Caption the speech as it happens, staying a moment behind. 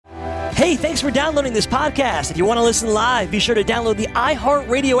Hey, thanks for downloading this podcast. If you want to listen live, be sure to download the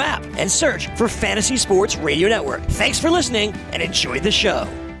iHeartRadio app and search for Fantasy Sports Radio Network. Thanks for listening and enjoy the show.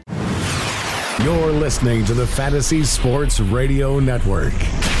 You're listening to the Fantasy Sports Radio Network.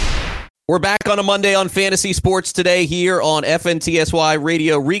 We're back on a Monday on Fantasy Sports Today here on FNTSY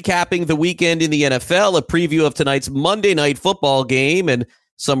Radio, recapping the weekend in the NFL, a preview of tonight's Monday Night Football game, and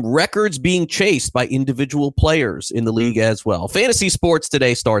some records being chased by individual players in the league as well. Fantasy Sports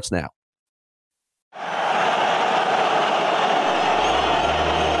Today starts now.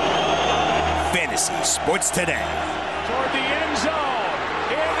 Fantasy Sports Today. Toward the end zone.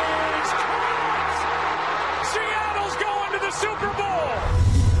 It is caught! Seattle's going to the Super Bowl.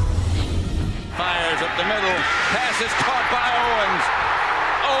 Fires up the middle. Pass is caught by Owens.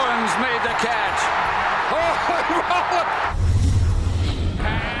 Owens made the catch.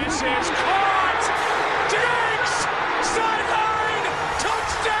 Pass is caught. Diggs! Sideline!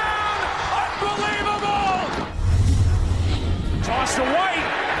 Touchdown! Unbelievable! Toss to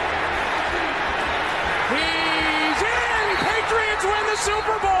White. He's in! Patriots win the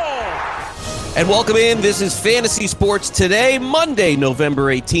Super Bowl! And welcome in. This is Fantasy Sports Today, Monday,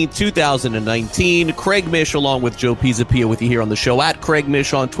 November 18th, 2019. Craig Mish along with Joe Pisapia with you here on the show. At Craig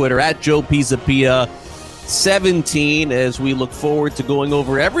Mish on Twitter, at Joe Pisapia 17, as we look forward to going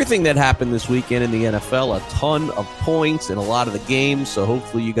over everything that happened this weekend in the NFL. A ton of points in a lot of the games. So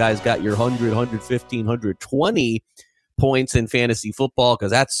hopefully you guys got your 100, 115, 120 points in fantasy football,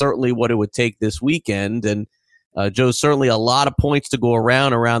 because that's certainly what it would take this weekend. And Joe, certainly a lot of points to go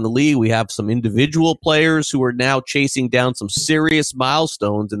around the league. We have some individual players who are now chasing down some serious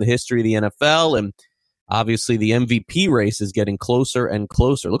milestones in the history of the NFL. And obviously the MVP race is getting closer and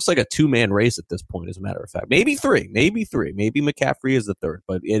closer. It looks like a two-man race at this point, as a matter of fact. Maybe three. Maybe McCaffrey is the third.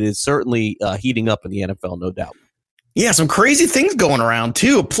 But it is certainly heating up in the NFL, no doubt. Yeah, some crazy things going around,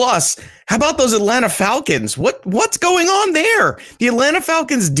 too. Plus, how about those Atlanta Falcons? What's going on there? The Atlanta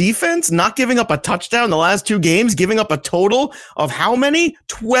Falcons defense not giving up a touchdown in the last two games, giving up a total of how many?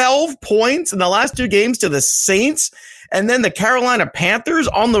 12 points in the last two games to the Saints. And then the Carolina Panthers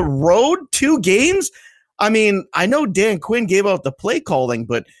on the road, 2 games. I mean, I know Dan Quinn gave out the play calling,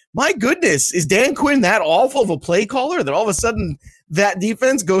 but my goodness, is Dan Quinn that awful of a play caller that all of a sudden that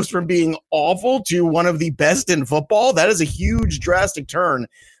defense goes from being awful to one of the best in football? That is a huge, drastic turn.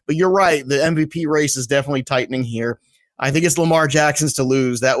 But you're right. The MVP race is definitely tightening here. I think it's Lamar Jackson's to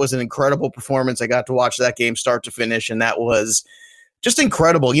lose. That was an incredible performance. I got to watch that game start to finish, and that was just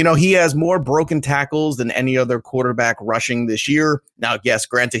incredible. You know, he has more broken tackles than any other quarterback rushing this year. Now, yes,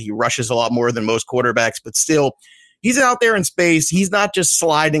 granted, he rushes a lot more than most quarterbacks, but still, he's out there in space. He's not just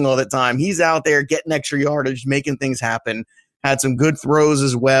sliding all the time. He's out there getting extra yardage, making things happen. Had some good throws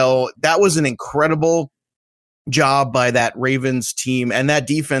as well. That was an incredible job by that Ravens team and that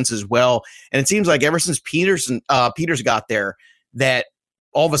defense as well. And it seems like ever since Peters got there, that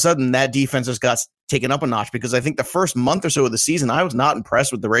all of a sudden that defense has got taken up a notch, because I think the first month or so of the season, I was not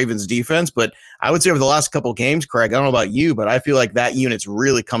impressed with the Ravens defense. But I would say over the last couple of games, Craig, I don't know about you, but I feel like that unit's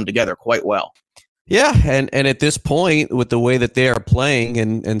really come together quite well. Yeah, and at this point, with the way that they are playing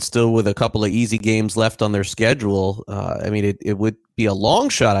and still with a couple of easy games left on their schedule, I mean, it would be a long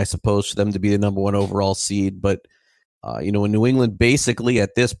shot, I suppose, for them to be the number 1 overall seed. But, in New England basically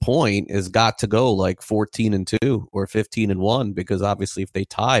at this point has got to go like 14-2 or 15-1, because obviously if they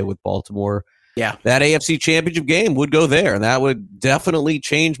tie with Baltimore, that AFC Championship game would go there. And that would definitely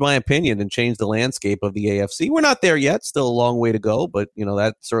change my opinion and change the landscape of the AFC. We're not there yet, still a long way to go, but,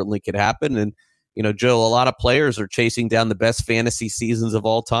 that certainly could happen. And, Joe, a lot of players are chasing down the best fantasy seasons of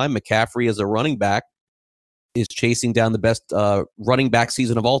all time. McCaffrey, as a running back, is chasing down the best running back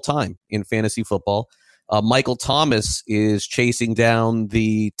season of all time in fantasy football. Michael Thomas is chasing down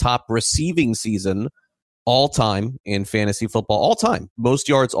the top receiving season all time in fantasy football, all time, most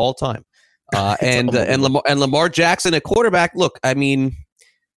yards all time. And Lamar Jackson at quarterback. Look, I mean,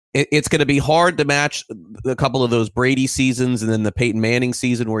 it's going to be hard to match a couple of those Brady seasons and then the Peyton Manning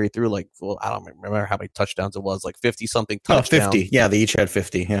season where he threw I don't remember how many touchdowns it was, like 50-something touchdowns. 50. Yeah, they each had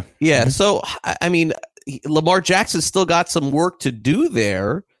 50. Yeah. Yeah. So, I mean, Lamar Jackson's still got some work to do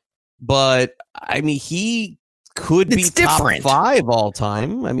there, but I mean, he could be different. Top 5 all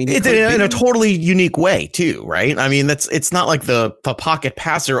time. I mean, it's in a totally unique way too, right? I mean, it's not like the pocket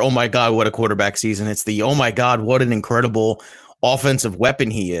passer. Oh my God, what a quarterback season! It's the oh my God, what an incredible offensive weapon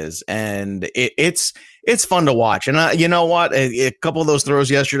he is, and it's fun to watch. And you know what? A couple of those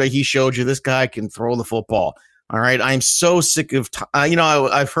throws yesterday, he showed you this guy can throw the football. All right, I'm so sick of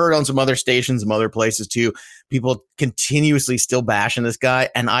I've heard on some other stations, some other places too, people continuously still bashing this guy,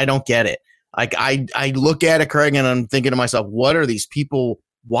 and I don't get it. Like I look at it, Craig, and I'm thinking to myself, what are these people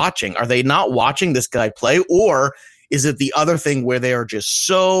watching? Are they not watching this guy play? Or is it the other thing where they are just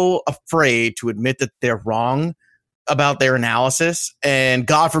so afraid to admit that they're wrong about their analysis? And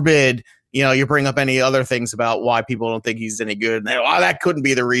God forbid, you bring up any other things about why people don't think he's any good. And that couldn't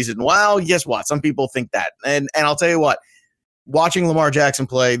be the reason. Well, guess what? Some people think that. And I'll tell you what, watching Lamar Jackson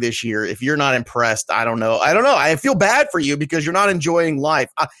play this year, if you're not impressed, I don't know. I feel bad for you because you're not enjoying life.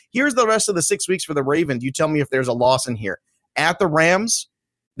 Here's the rest of the 6 weeks for the Ravens. You tell me if there's a loss in here. At the Rams,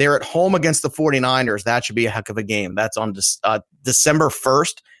 they're at home against the 49ers. That should be a heck of a game. That's on December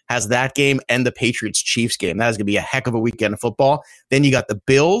 1st, has that game and the Patriots-Chiefs game. That is going to be a heck of a weekend of football. Then you got the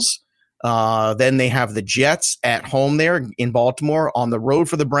Bills. Then they have the Jets at home there in Baltimore, on the road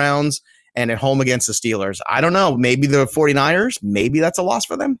for the Browns, and at home against the Steelers. I don't know. Maybe the 49ers, maybe that's a loss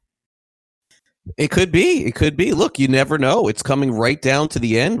for them. It could be. It could be. Look, you never know. It's coming right down to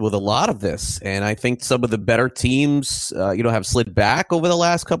the end with a lot of this. And I think some of the better teams, have slid back over the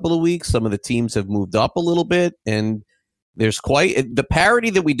last couple of weeks. Some of the teams have moved up a little bit. And there's the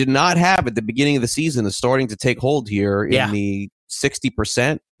parity that we did not have at the beginning of the season is starting to take hold here in the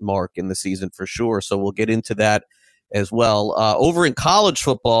 60% mark in the season for sure. So we'll get into that as well. Over in college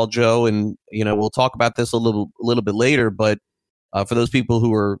football, Joe, and we'll talk about this a little bit later, but for those people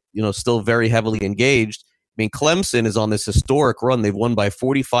who are still very heavily engaged, I mean, Clemson is on this historic run. They've won by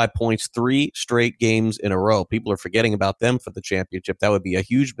 45 points 3 straight games in a row. People are forgetting about them for the championship. That would be a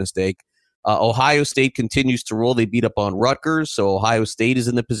huge mistake. Ohio State continues to roll. They beat up on Rutgers, so Ohio State is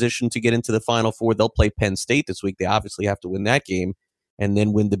in the position to get into the Final Four. They'll play Penn State this week. They obviously have to win that game and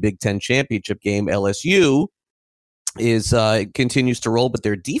then win the Big Ten championship game. LSU continues to roll, but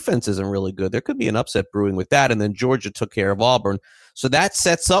their defense isn't really good. There could be an upset brewing with that. And then Georgia took care of Auburn. So that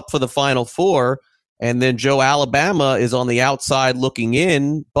sets up for the Final Four. And then Joe, Alabama is on the outside looking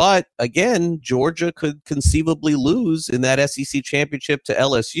in. But again, Georgia could conceivably lose in that SEC championship to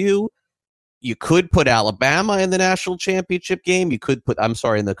LSU. You could put Alabama in the national championship game. You could put,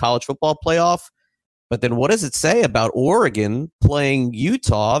 in the college football playoff. But then what does it say about Oregon playing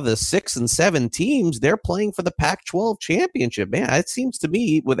Utah, the 6 and 7 teams? They're playing for the Pac-12 championship. Man, it seems to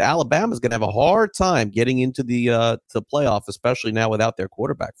me with Alabama's going to have a hard time getting into the playoff, especially now without their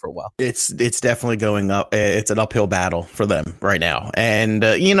quarterback for a while. It's definitely going up. It's an uphill battle for them right now. And,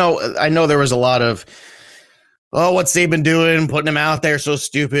 I know there was a lot of, what's Saban doing, putting him out there, so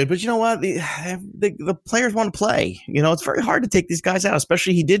stupid. But you know what? The players want to play. It's very hard to take these guys out,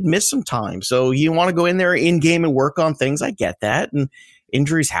 especially he did miss some time. So you want to go in there in game and work on things. I get that. And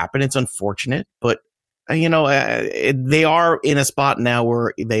injuries happen. It's unfortunate. But, they are in a spot now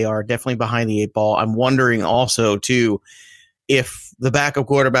where they are definitely behind the 8 ball. I'm wondering also, too, if the backup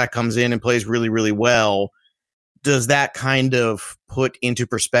quarterback comes in and plays really, really well, does that kind of put into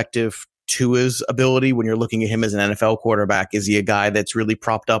perspective Tua's ability when you're looking at him as an NFL quarterback? Is he a guy that's really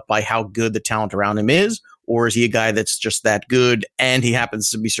propped up by how good the talent around him is? Or is he a guy that's just that good and he happens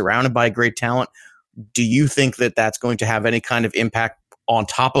to be surrounded by great talent? Do you think that that's going to have any kind of impact on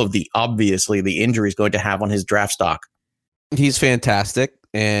top of the injury is going to have on his draft stock? He's fantastic,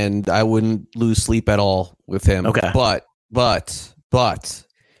 and I wouldn't lose sleep at all with him. Okay. But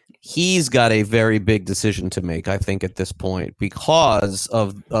he's got a very big decision to make, I think, at this point, because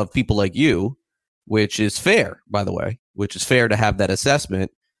of people like you, which is fair, by the way, which is fair to have that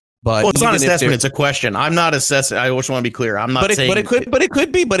assessment. But it's not an assessment; it's a question. I'm not assessing. I just want to be clear. I'm not saying, but it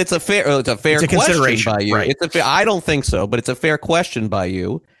could be. But it's a fair question by you. Right. I don't think so, but it's a fair question by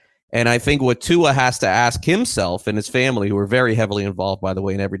you. And I think what Tua has to ask himself and his family, who are very heavily involved, by the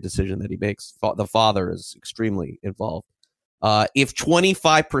way, in every decision that he makes. The father is extremely involved. If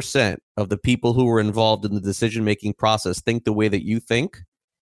 25% of the people who were involved in the decision-making process think the way that you think,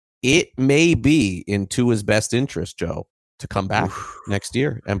 it may be in Tua's best interest, Joe, to come back next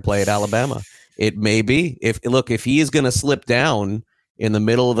year and play at Alabama. It may be. If he is going to slip down in the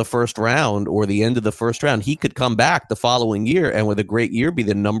middle of the first round or the end of the first round, he could come back the following year and with a great year be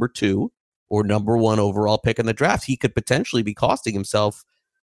the number 2 or number 1 overall pick in the draft. He could potentially be costing himself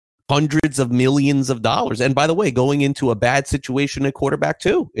hundreds of millions of dollars. And by the way, going into a bad situation at quarterback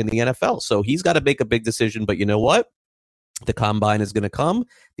too in the NFL. So he's got to make a big decision. But you know what? The combine is going to come.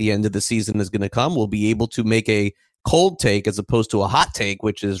 The end of the season is going to come. We'll be able to make a cold take as opposed to a hot take,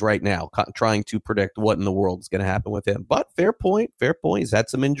 which is right now trying to predict what in the world is going to happen with him. But fair point. He's had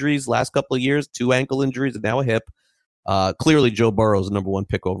some injuries last couple of years, 2 ankle injuries and now a hip. Clearly Joe Burrow is the number 1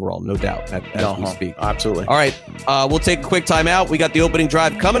 pick overall, no doubt, as we speak. Absolutely. All right, we'll take a quick time out. We got the opening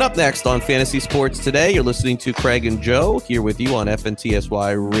drive coming up next on Fantasy Sports Today. You're listening to Craig and Joe here with you on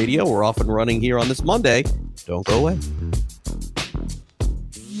FNTSY Radio. We're off and running here on this Monday. Don't go away.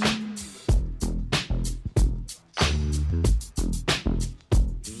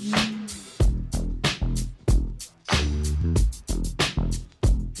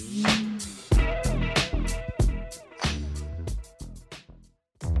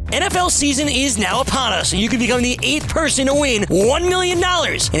 NFL season is now upon us, and you can become the 8th person to win $1 million in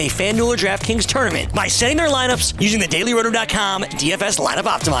a FanDuel or DraftKings tournament by setting their lineups using the DailyRoto.com DFS lineup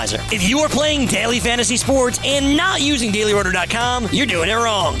optimizer. If you are playing daily fantasy sports and not using DailyRoto.com, you're doing it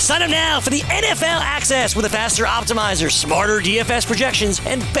wrong. Sign up now for the NFL access with a faster optimizer, smarter DFS projections,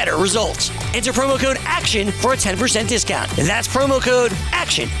 and better results. Enter promo code ACTION for a 10% discount. That's promo code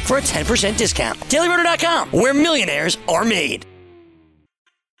ACTION for a 10% discount. DailyRoto.com, where millionaires are made.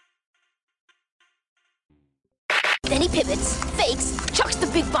 Then he pivots, fakes, chucks the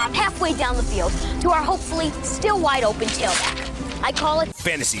big bomb halfway down the field to our hopefully still wide open tailback. I call it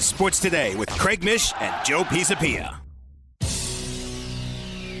Fantasy Sports Today with Craig Mish and Joe Pisapia.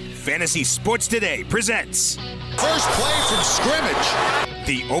 Fantasy Sports Today presents first play from scrimmage.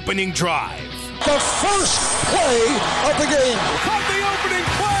 The opening drive. The first play of the game. Caught the opening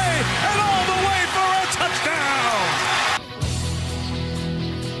play and all the way for a touchdown.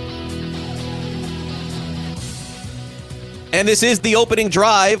 And this is the opening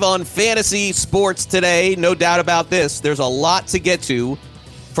drive on Fantasy Sports Today. No doubt about this. There's a lot to get to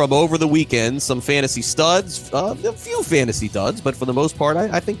from over the weekend. Some fantasy studs, a few fantasy duds, but for the most part,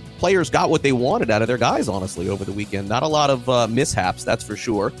 I think players got what they wanted out of their guys, honestly, over the weekend. Not a lot of mishaps, that's for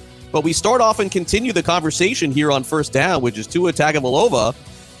sure. But we start off and continue the conversation here on First Down, which is Tua Tagovailoa,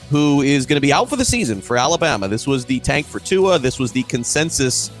 who is going to be out for the season for Alabama. This was the tank for Tua. This was the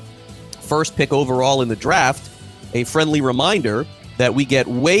consensus first pick overall in the draft. A friendly reminder that we get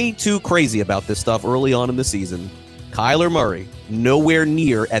way too crazy about this stuff early on in the season. Kyler Murray, nowhere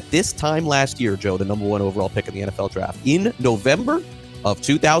near at this time last year, Joe, the number 1 overall pick in the NFL draft. In November of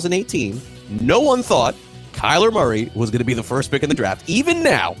 2018, no one thought Kyler Murray was going to be the first pick in the draft. Even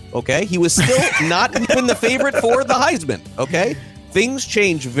now, okay? He was still not even the favorite for the Heisman, okay? Things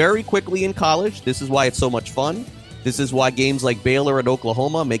change very quickly in college. This is why it's so much fun. This is why games like Baylor and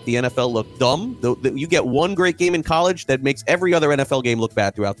Oklahoma make the NFL look dumb. You get one great game in college that makes every other NFL game look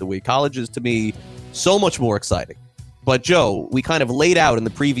bad throughout the week. College is, to me, so much more exciting. But, Joe, we kind of laid out in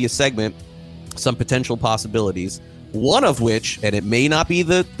the previous segment some potential possibilities, one of which, and it may not be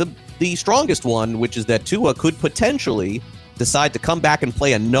the strongest one, which is that Tua could potentially decide to come back and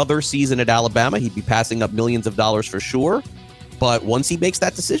play another season at Alabama. He'd be passing up millions of dollars for sure. But once he makes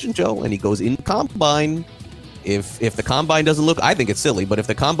that decision, Joe, and he goes in combine, if the combine doesn't look, I think it's silly, but if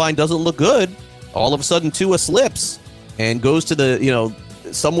the combine doesn't look good, all of a sudden Tua slips and goes to the,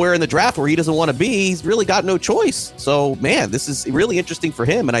 somewhere in the draft where he doesn't want to be. He's really got no choice. So, man, this is really interesting for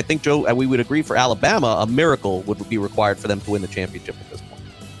him. And I think, Joe, we would agree for Alabama, a miracle would be required for them to win the championship at this point.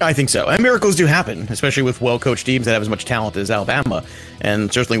 I think so. And miracles do happen, especially with well-coached teams that have as much talent as Alabama.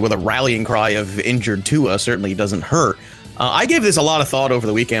 And certainly with a rallying cry of injured Tua, certainly doesn't hurt. I gave this a lot of thought over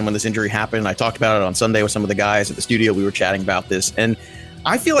the weekend when this injury happened. I talked about it on Sunday with some of the guys at the studio. We were chatting about this. And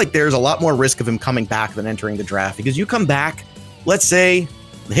I feel like there's a lot more risk of him coming back than entering the draft. Because you come back, let's say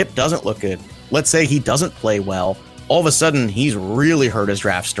the hip doesn't look good. Let's say he doesn't play well. All of a sudden, he's really hurt his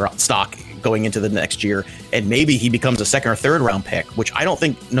draft stock going into the next year. And maybe he becomes a second or third round pick, which I don't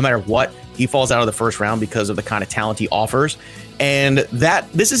think no matter what, he falls out of the first round because of the kind of talent he offers. And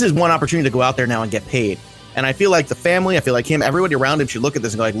this is his one opportunity to go out there now and get paid. And I feel like the family, I feel like him, everybody around him should look at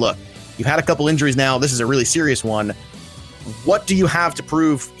this and go like, look, you've had a couple injuries now. This is a really serious one. What do you have to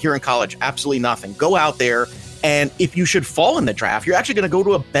prove here in college? Absolutely nothing. Go out there. And if you should fall in the draft, you're actually going to go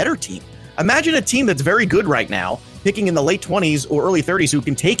to a better team. Imagine a team that's very good right now, picking in the late 20s or early 30s who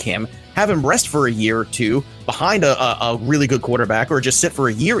can take him, have him rest for a year or two behind a really good quarterback, or just sit for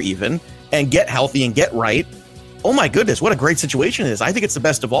a year even and get healthy and get right. Oh my goodness, what a great situation it is. I think it's the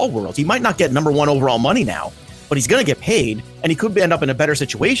best of all worlds. He might not get number 1 overall money now, but he's going to get paid, and he could end up in a better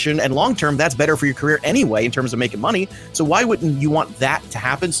situation. And long term, that's better for your career anyway in terms of making money. So why wouldn't you want that to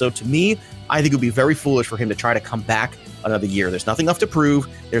happen? So to me, I think it would be very foolish for him to try to come back another year. There's nothing left to prove.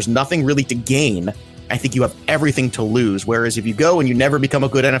 There's nothing really to gain. I think you have everything to lose. Whereas if you go and you never become a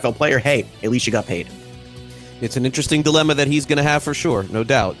good NFL player, hey, at least you got paid. It's an interesting dilemma that he's going to have for sure, no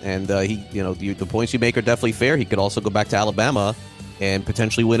doubt. And the points you make are definitely fair. He could also go back to Alabama and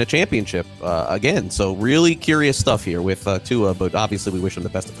potentially win a championship again. So really curious stuff here with Tua, but obviously we wish him the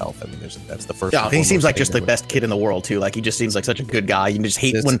best of health. I mean, that's the first. Yeah, he seems like just the best kid in the world too. Like he just seems like such a good guy. You just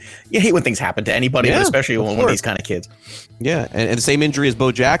hate when things happen to anybody, but especially when these kind of kids. Yeah, and the same injury as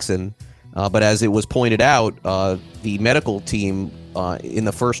Bo Jackson, but as it was pointed out, the medical team in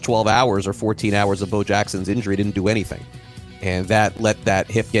the first 12 hours or 14 hours of Bo Jackson's injury didn't do anything. And that let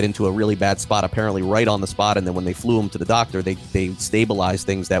that hip get into a really bad spot, apparently right on the spot. And then when they flew him to the doctor, they stabilized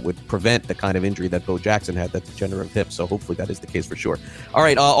things that would prevent the kind of injury that Bo Jackson had, that degenerative hip. So hopefully that is the case for sure. All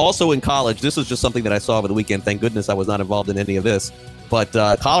right. Also in college, this was just something that I saw over the weekend. Thank goodness I was not involved in any of this. But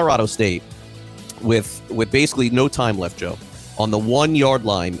Colorado State, with basically no time left, Joe, on the 1 yard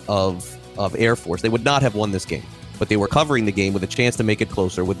line of Air Force, they would not have won this game. But they were covering the game with a chance to make it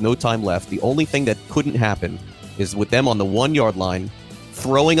closer with no time left. The only thing that couldn't happen is with them on the 1 yard line,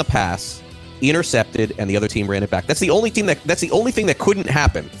 throwing a pass, intercepted, and the other team ran it back. That's the only thing that couldn't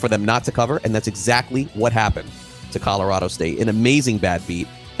happen for them not to cover, and that's exactly what happened to Colorado State. An amazing bad beat,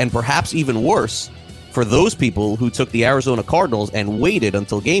 and perhaps even worse for those people who took the Arizona Cardinals and waited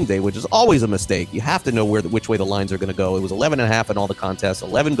until game day, which is always a mistake. You have to know which way the lines are going to go. It was 11.5 in all the contests,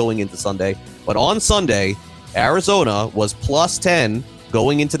 11 going into Sunday. But on Sunday, Arizona was plus 10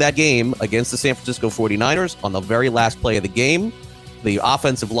 going into that game against the San Francisco 49ers. On the very last play of the game, the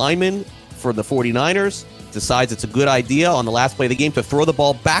offensive lineman for the 49ers decides it's a good idea on the last play of the game to throw the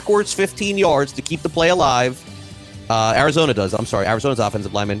ball backwards 15 yards to keep the play alive. Arizona's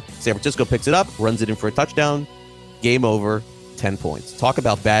offensive lineman. San Francisco picks it up, runs it in for a touchdown. Game over, 10 points. Talk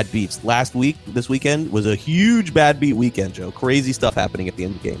about bad beats. This weekend was a huge bad beat weekend, Joe. Crazy stuff happening at the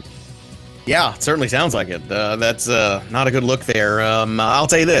end of the game. Yeah, it certainly sounds like it. That's not a good look there. I'll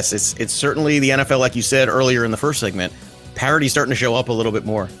tell you this. It's certainly the NFL, like you said earlier in the first segment. Parity's starting to show up a little bit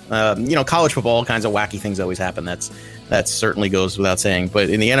more. College football, all kinds of wacky things always happen. That certainly goes without saying. But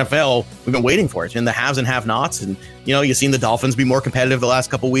in the NFL, we've been waiting for it. It's been the haves and have-nots. And, you've seen the Dolphins be more competitive the last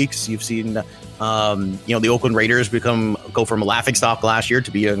couple weeks. You've seen, the Oakland Raiders go from a laughingstock last year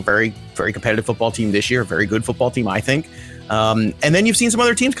to be a very, very competitive football team this year. A very good football team, I think. And then you've seen some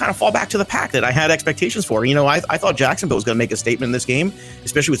other teams kind of fall back to the pack that I had expectations for. I thought Jacksonville was going to make a statement in this game,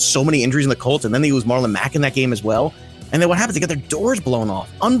 especially with so many injuries in the Colts. And then they lose Marlon Mack in that game as well. And then what happens? They get their doors blown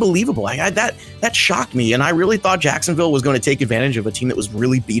off. Unbelievable. That shocked me. And I really thought Jacksonville was going to take advantage of a team that was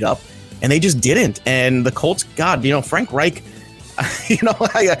really beat up. And they just didn't. And the Colts, God, Frank Reich,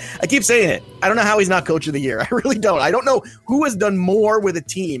 I keep saying it. I don't know how he's not coach of the year. I really don't. I don't know who has done more with a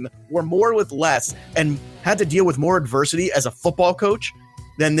team or more with less and had to deal with more adversity as a football coach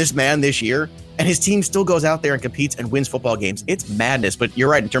than this man this year. And his team still goes out there and competes and wins football games. It's madness, but you're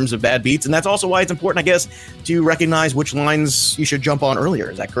right in terms of bad beats. And that's also why it's important, I guess, to recognize which lines you should jump on earlier.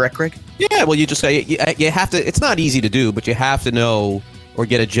 Is that correct, Craig? Yeah, well, you just say you have to. It's not easy to do, but you have to know or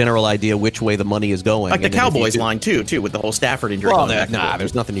get a general idea which way the money is going. Like the Cowboys line, too, with the whole Stafford injury. Well,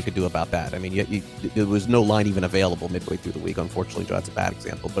 there's nothing you could do about that. I mean, there was no line even available midway through the week. Unfortunately, Joe, that's a bad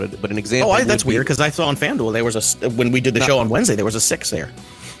example. But an example. Oh, that's weird because I saw on FanDuel when we did the show on Wednesday, there was a 6 there.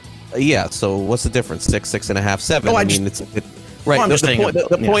 Yeah, so what's the difference? 6, 6.5, 7. Oh, right. Well,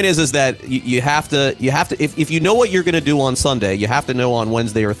 the point is that you have to if you know what you're going to do on Sunday, you have to know on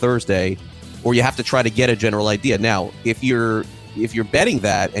Wednesday or Thursday, or you have to try to get a general idea. Now, if you're betting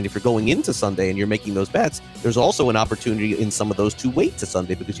that, and if you're going into Sunday and you're making those bets, there's also an opportunity in some of those to wait to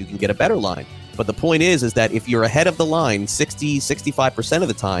Sunday because you can get a better line. But the point is that if you're ahead of the line 65% of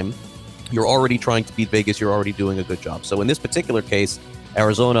the time, you're already trying to beat Vegas. You're already doing a good job. So in this particular case,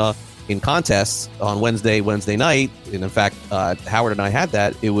 Arizona in contests on Wednesday night, and in fact, Howard and I had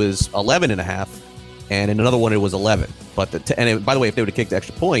that, it was 11.5, and in another one it was 11. But by the way, if they would have kicked the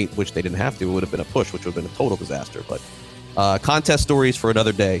extra point, which they didn't have to, it would have been a push, which would have been a total disaster. But contest stories for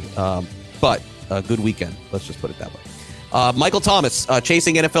another day. But a good weekend. Let's just put it that way. Michael Thomas,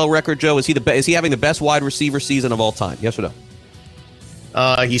 chasing NFL record. Joe, is he having the best wide receiver season of all time? Yes or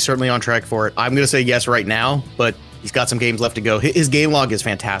no? He's certainly on track for it. I'm going to say yes right now, but he's got some games left to go. His game log is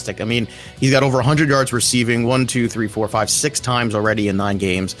fantastic. I mean, he's got over 100 yards receiving 6 times already in 9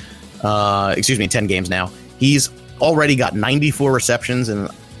 games. 10 games now. He's already got 94 receptions and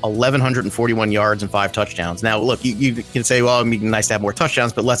 1,141 yards and 5 touchdowns. Now, look, you can say, well, it'd be nice to have more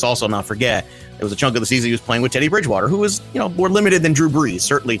touchdowns, but let's also not forget there was a chunk of the season he was playing with Teddy Bridgewater, who was, more limited than Drew Brees,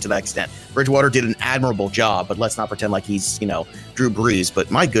 certainly to that extent. Bridgewater did an admirable job, but let's not pretend like he's, Drew Brees. But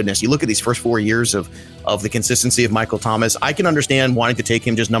my goodness, you look at these first 4 years of the consistency of Michael Thomas. I can understand wanting to take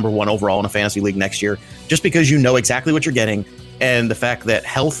him just number 1 overall in a fantasy league next year, just because you know exactly what you're getting. And the fact that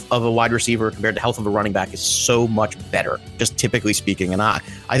health of a wide receiver compared to health of a running back is so much better, just typically speaking. And I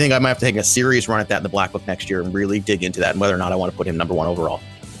think I might have to take a serious run at that in the Black Book next year and really dig into that and whether or not I want to put him number 1 overall.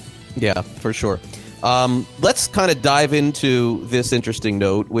 Yeah, for sure. Let's kind of dive into this interesting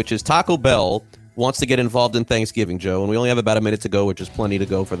note, which is Taco Bell wants to get involved in Thanksgiving, Joe, and we only have about a minute to go, which is plenty to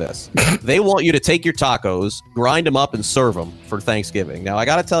go for this. They want you to take your tacos, grind them up, and serve them for Thanksgiving. Now, I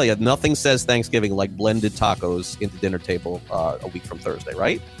got to tell you, nothing says Thanksgiving like blended tacos into dinner table a week from Thursday,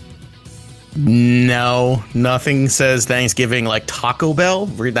 right? No, nothing says Thanksgiving like Taco Bell.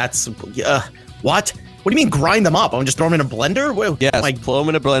 That's what? What do you mean grind them up? I'm just throw them in a blender? Yes, throw them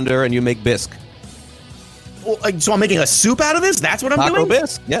in a blender and you make bisque. So I'm making a soup out of this? That's what I'm doing? Taco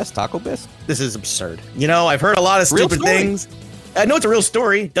bisque. Yes, taco bisque. This is absurd. I've heard a lot of stupid things. I know it's a real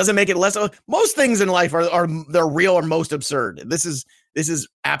story. Doesn't make it less. Most things in life are they're real or most absurd. This is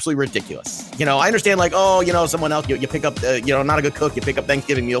absolutely ridiculous. I understand someone else, you pick up, not a good cook. You pick up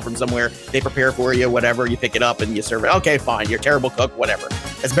Thanksgiving meal from somewhere. They prepare for you, whatever. You pick it up and you serve it. Okay, fine. You're a terrible cook, whatever.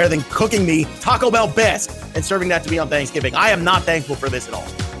 It's better than cooking me Taco Bell best and serving that to me on Thanksgiving. I am not thankful for this at all.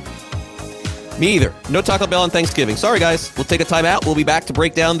 Me either. No Taco Bell on Thanksgiving. Sorry, guys. We'll take a time out. We'll be back to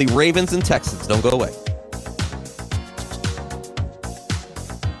break down the Ravens and Texans. Don't go away.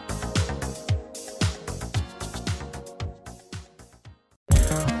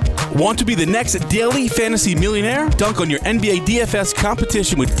 Want to be the next daily fantasy millionaire? Dunk on your NBA DFS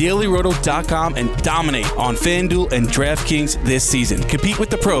competition with DailyRoto.com and dominate on FanDuel and DraftKings this season. Compete with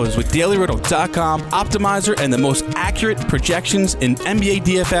the pros with DailyRoto.com, Optimizer, and the most accurate projections in NBA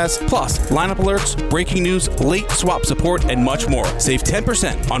DFS, plus lineup alerts, breaking news, late swap support, and much more. Save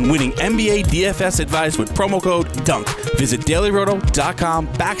 10% on winning NBA DFS advice with promo code DUNK. Visit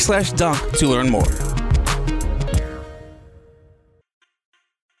DailyRoto.com/dunk to learn more.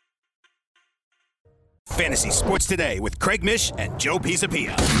 Fantasy Sports Today with Craig Mish and Joe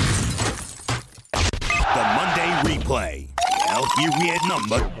Pisapia. The Monday replay.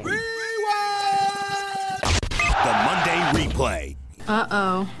 The Monday replay.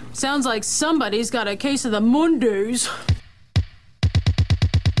 Uh-oh. Sounds like somebody's got a case of the Mondays.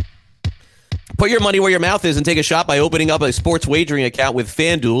 Put your money where your mouth is and take a shot by opening up a sports wagering account with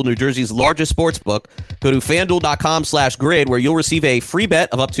FanDuel, New Jersey's largest sports book. Go to FanDuel.com/grid where you'll receive a free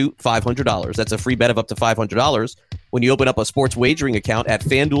bet of up to $500. That's a free bet of up to $500 when you open up a sports wagering account at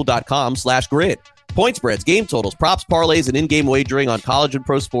FanDuel.com/grid. Point spreads, game totals, props, parlays, and in-game wagering on college and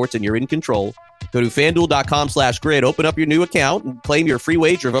pro sports, and you're in control. Go to FanDuel.com/grid, open up your new account, and claim your free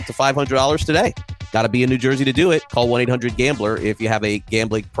wager of up to $500 today. Got to be in New Jersey to do it. Call 1-800-GAMBLER if you have a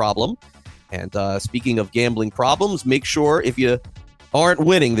gambling problem. And speaking of gambling problems, make sure if you aren't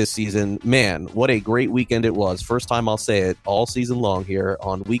winning this season, man, what a great weekend it was. First time I'll say it all season long here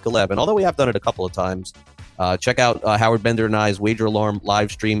on week 11, although we have done it a couple of times. Check out Howard Bender and I's Wager Alarm live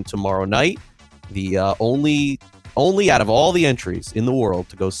stream tomorrow night. The only out of all the entries in the world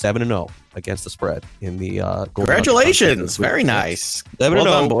to go 7-0 against the spread in the Congratulations. Very nice. 7-0, well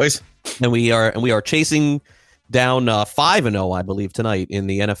done, boys. And we are chasing down 5-0, I believe, tonight in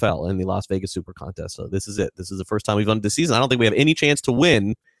the NFL in the Las Vegas Super Contest. So this is it. This is the first time we've won this season. I don't think we have any chance to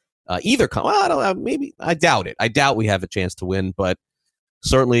win either. I don't know. Maybe I doubt it. I doubt we have a chance to win, but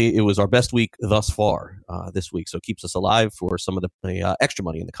certainly it was our best week thus far this week. So it keeps us alive for some of the extra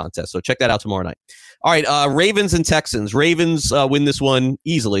money in the contest. So check that out tomorrow night. All right, Ravens and Texans. Ravens win this one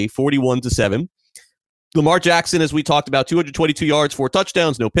easily, 41-7. Lamar Jackson, as we talked about, 222 yards, 4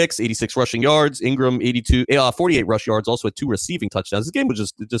 touchdowns, no picks, 86 rushing yards. Ingram, 48 rush yards, also had 2 receiving touchdowns. This game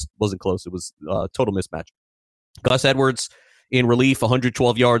was just wasn't close. It was a total mismatch. Gus Edwards in relief,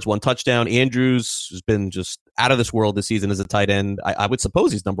 112 yards, 1 touchdown. Andrews has been just out of this world this season as a tight end. I would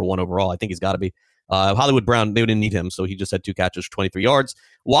suppose he's number 1 overall. I think he's got to be. Hollywood Brown, they didn't need him, so he just had 2 catches for 23 yards.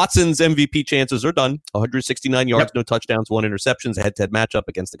 Watson's MVP chances are done. 169 yards, no touchdowns, 1 interception. A head-to-head matchup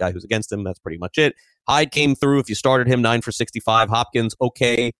against the guy who's against him. That's pretty much it. Hyde came through. If you started him, 9 for 65. Hopkins,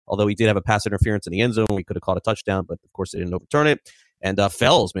 okay, although he did have a pass interference in the end zone. We could have caught a touchdown, but of course they didn't overturn it. And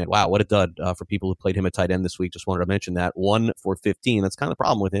Fells, man, wow, what a dud for people who played him at tight end this week. Just wanted to mention that. 1 for 15. That's kind of the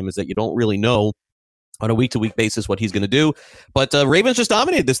problem with him, is that you don't really know on a week-to-week basis what he's going to do. But Ravens just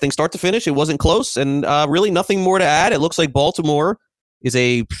dominated this thing start to finish. It wasn't close, and really nothing more to add. It looks like Baltimore is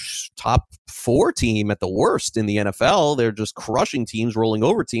a top 4 team at the worst in the NFL. They're just crushing teams, rolling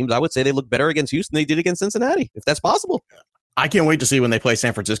over teams. I would say they look better against Houston than they did against Cincinnati, if that's possible. I can't wait to see when they play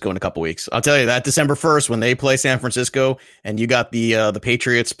San Francisco in a couple weeks. I'll tell you that December 1st, when they play San Francisco and you got the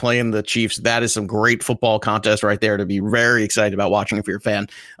Patriots playing the Chiefs, that is some great football contest right there to be very excited about watching if you're a fan.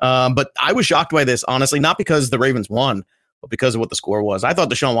 But I was shocked by this, honestly, not because the Ravens won, but because of what the score was. I thought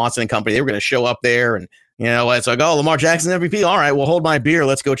Deshaun Watson and company, they were going to show up there and, it's like, oh, Lamar Jackson MVP. All right, well, hold my beer.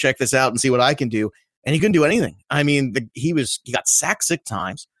 Let's go check this out and see what I can do. And he couldn't do anything. I mean, he got sacked 6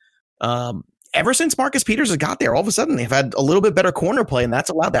 times. Ever since Marcus Peters has got there, all of a sudden they've had a little bit better corner play, and that's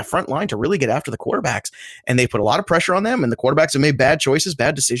allowed that front line to really get after the quarterbacks. And they put a lot of pressure on them, and the quarterbacks have made bad choices,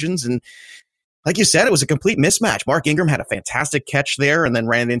 bad decisions. And like you said, it was a complete mismatch. Mark Ingram had a fantastic catch there and then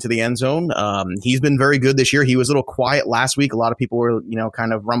ran into the end zone. He's been very good this year. He was a little quiet last week. A lot of people were,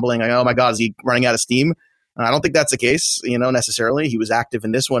 kind of rumbling, like, oh my God, is he running out of steam? I don't think that's the case, necessarily. He was active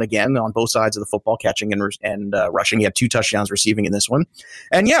in this one again on both sides of the football, catching and rushing. He had 2 touchdowns receiving in this one.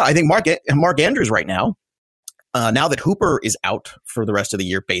 And yeah, I think Mark Andrews right now, now that Hooper is out for the rest of the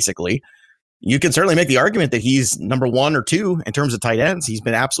year, basically, you can certainly make the argument that he's number 1 or 2 in terms of tight ends. He's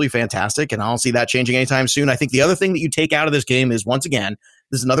been absolutely fantastic, and I don't see that changing anytime soon. I think the other thing that you take out of this game is, once again,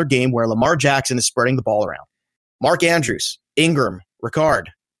 this is another game where Lamar Jackson is spreading the ball around. Mark Andrews, Ingram, Ricard,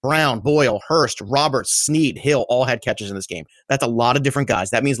 Brown, Boyle, Hurst, Roberts, Snead, Hill all had catches in this game. That's a lot of different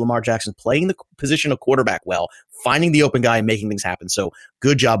guys. That means Lamar Jackson playing the position of quarterback well, finding the open guy and making things happen. So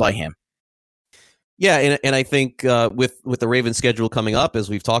good job by him. Yeah, and I think with the Ravens schedule coming up, as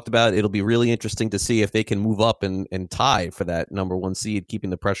we've talked about, it'll be really interesting to see if they can move up and tie for that number 1 seed, keeping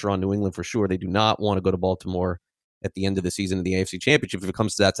the pressure on New England for sure. They do not want to go to Baltimore at the end of the season in the AFC Championship. If it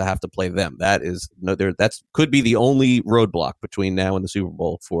comes to that, to have to play them, that's could be the only roadblock between now and the Super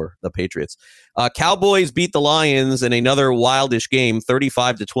Bowl for the Patriots. Cowboys beat the Lions in another wildish game,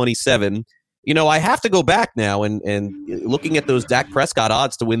 35-27. You know, I have to go back now and looking at those Dak Prescott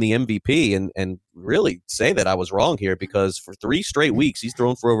odds to win the MVP and really say that I was wrong here, because for 3 straight weeks he's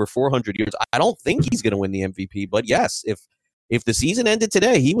thrown for over 400 yards. I don't think he's going to win the MVP, but yes, if the season ended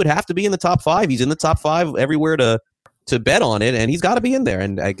today, he would have to be in the top 5. He's in the top 5 everywhere to bet on it, and he's got to be in there.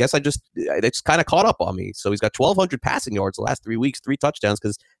 And I guess it's kind of caught up on me. So he's got 1,200 passing yards the last 3 weeks, 3 touchdowns,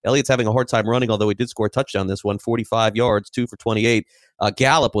 because Elliott's having a hard time running, although he did score a touchdown this one, 45 yards, 2 for 28.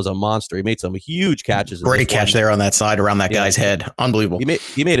 Gallup was a monster. He made some huge catches. Great catch there on that side around that guy's head. Unbelievable.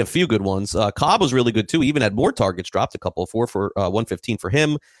 He made a few good ones. Cobb was really good too. Even had more targets, dropped a couple, 4 for 115 for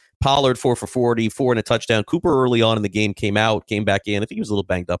him. Pollard 4 for 40, 4 and a touchdown. Cooper early on in the game came back in. I think he was a little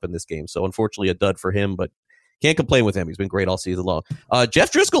banged up in this game, so unfortunately a dud for him, but can't complain with him. He's been great all season long.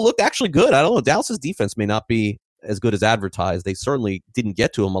 Jeff Driscoll looked actually good. I don't know. Dallas's defense may not be as good as advertised. They certainly didn't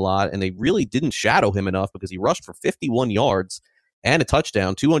get to him a lot, and they really didn't shadow him enough, because he rushed for 51 yards and a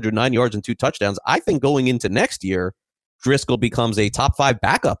touchdown, 209 yards and 2 touchdowns. I think going into next year, Driscoll becomes a top 5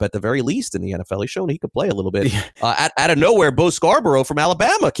 backup at the very least in the NFL. He's shown he could play a little bit. Out of nowhere, Bo Scarborough from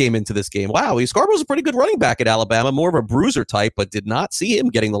Alabama came into this game. Wow, Scarborough's a pretty good running back at Alabama, more of a bruiser type, but did not see him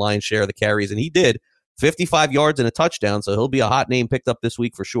getting the lion's share of the carries, and he did. 55 yards and a touchdown, so he'll be a hot name picked up this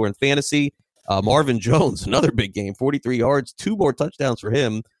week for sure in fantasy. Marvin Jones, another big game, 43 yards, 2 more touchdowns for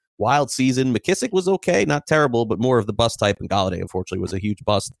him. Wild season. McKissick was okay, not terrible, but more of the bust type, and Golladay, unfortunately, was a huge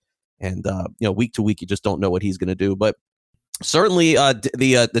bust. And, week to week, you just don't know what he's going to do. But certainly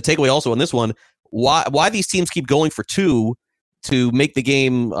the takeaway also on this one, why these teams keep going for 2 to make the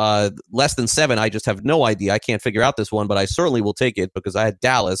game less than 7, I just have no idea. I can't figure out this one, but I certainly will take it, because I had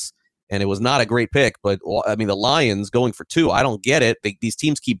Dallas, and it was not a great pick. But, I mean, the Lions going for 2, I don't get it. These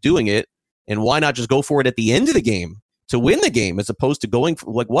teams keep doing it, and why not just go for it at the end of the game to win the game, as opposed to going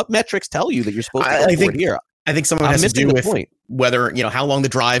for, like, what metrics tell you that you're supposed to go for it here? I think some of it has to do with whether, how long the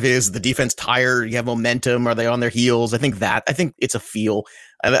drive is, the defense tired, you have momentum, are they on their heels? I think it's a feel.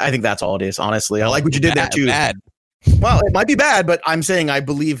 I think that's all it is, honestly. I like what you did there too. Bad. Well, it might be bad, but I'm saying I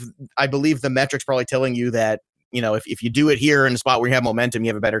believe the metrics probably telling you that, if you do it here in a spot where you have momentum, you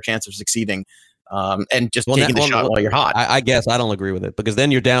have a better chance of succeeding. And just taking the shot while you're hot. I guess I don't agree with it, because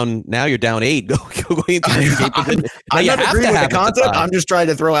then you're down 8 going into the I'm not agreeing with the concept. I'm just trying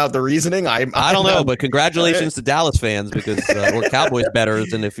to throw out the reasoning. I don't know, but congratulations to Dallas fans, because we're Cowboys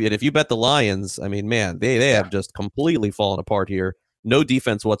bettors, and if you bet the Lions, I mean, man, they have just completely fallen apart here. No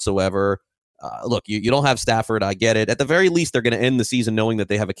defense whatsoever. Look, you don't have Stafford. I get it. At the very least, they're going to end the season knowing that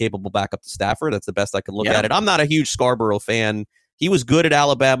they have a capable backup to Stafford. That's the best I can look at it. I'm not a huge Scarborough fan. He was good at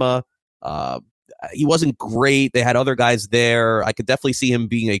Alabama. He wasn't great. They had other guys there. I could definitely see him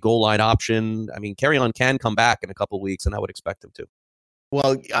being a goal line option. I mean, Kerryon can come back in a couple of weeks, and I would expect him to.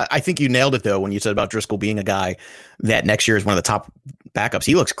 Well, I think you nailed it, though, when you said about Driscoll being a guy that next year is one of the top backups.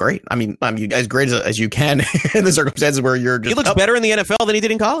 He looks great. I mean as great as you can in the circumstances where you're just... He looks better in the NFL than he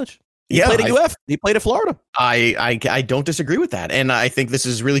did in college. He played at UF. He played at Florida. I don't disagree with that. And I think this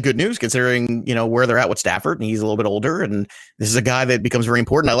is really good news considering, where they're at with Stafford, and he's a little bit older, and this is a guy that becomes very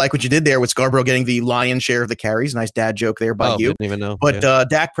important. I like what you did there with Scarborough getting the lion's share of the carries. Nice dad joke there by you. Didn't even know. But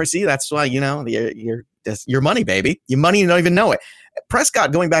Dak Prescott, that's why, your money, baby. Your money, you don't even know it.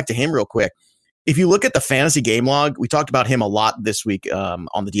 Prescott, going back to him real quick. If you look at the fantasy game log, we talked about him a lot this week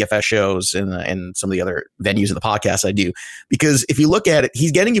on the DFS shows and some of the other venues of the podcast I do. Because if you look at it,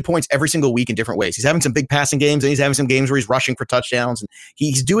 he's getting you points every single week in different ways. He's having some big passing games, and he's having some games where he's rushing for touchdowns. And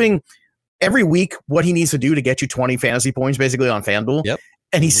he's doing every week what he needs to do to get you 20 fantasy points basically on FanDuel. Yep.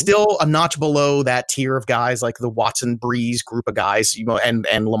 And he's still a notch below that tier of guys like the Watson Breeze group of guys, and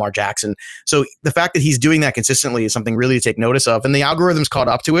Lamar Jackson. So the fact that he's doing that consistently is something really to take notice of. And the algorithm's caught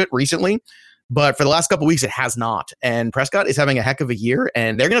up to it recently. But for the last couple of weeks, it has not. And Prescott is having a heck of a year,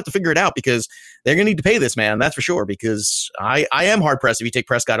 and they're going to have to figure it out because they're going to need to pay this man. That's for sure, because I am hard pressed if you take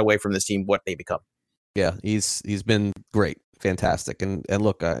Prescott away from this team, what they become. Yeah, he's been great fantastic. And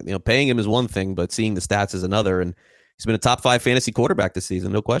look, paying him is one thing, but seeing the stats is another. And he's been a top 5 fantasy quarterback this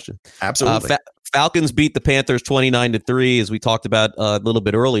season, no question. Absolutely. Falcons beat the Panthers 29-3, as we talked about a little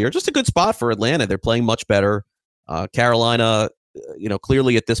bit earlier. Just a good spot for Atlanta. They're playing much better. Carolina,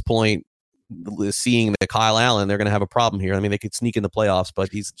 clearly at this point, seeing that Kyle Allen, they're going to have a problem here. I mean, they could sneak in the playoffs, but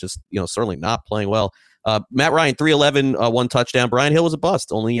he's just, certainly not playing well. Matt Ryan, 311, 1 touchdown. Brian Hill was a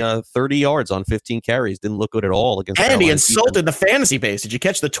bust, only 30 yards on 15 carries. Didn't look good at all against And Carolina. he insulted the fantasy base. Did you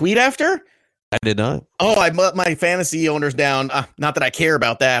catch the tweet after? I did not. Oh, I put my fantasy owners down. Not that I care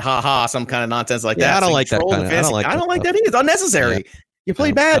about that. Ha ha. Some kind of nonsense like that. I don't like that kind of. I don't like that either. It's unnecessary. Yeah. You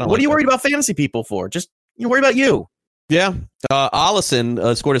played bad. What are you worried about fantasy people for? Just worry about you. Yeah.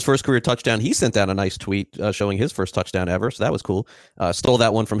 Allison scored his first career touchdown. He sent out a nice tweet showing his first touchdown ever, so that was cool. Stole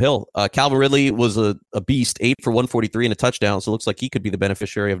that one from Hill. Calvin Ridley was a beast, 8 for 143 and a touchdown, so it looks like he could be the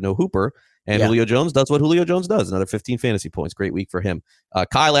beneficiary of no Hooper. And Julio Jones does what Julio Jones does, another 15 fantasy points. Great week for him.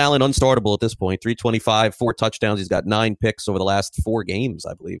 Kyle Allen, unstartable at this point, 325, 4 touchdowns. He's got 9 picks over the last 4 games,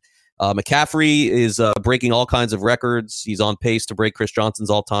 I believe. McCaffrey is breaking all kinds of records. He's on pace to break Chris Johnson's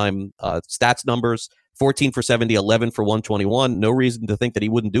all-time stats numbers. 14 for 70, 11 for 121. No reason to think that he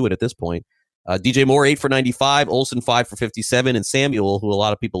wouldn't do it at this point. DJ Moore, 8 for 95. Olsen, 5 for 57. And Samuel, who a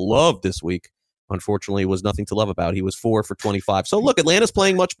lot of people loved this week, unfortunately was nothing to love about. He was 4 for 25. So look, Atlanta's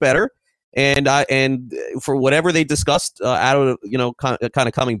playing much better. And for whatever they discussed out of, kind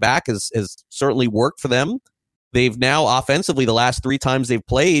of coming back has certainly worked for them. They've now offensively, the last 3 times they've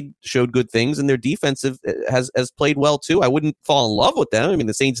played, showed good things, and their defensive has played well too. I wouldn't fall in love with them. I mean,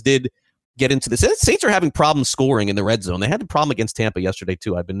 the Saints did get into this. Saints are having problems scoring in the red zone. They had the problem against Tampa yesterday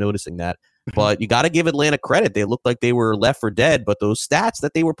too. I've been noticing that. But you got to give Atlanta credit. They looked like they were left for dead, but those stats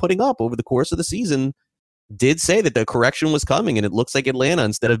that they were putting up over the course of the season did say that the correction was coming, and it looks like Atlanta,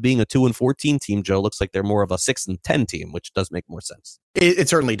 instead of being a 2-14 team, Joe, looks like they're more of a 6-10 team, which does make more sense. It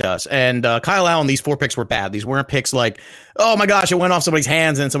certainly does. And Kyle Allen, these 4 picks were bad. These weren't picks like, oh my gosh, it went off somebody's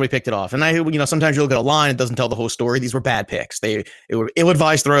hands and somebody picked it off. And sometimes you look at a line, it doesn't tell the whole story. These were bad picks. They were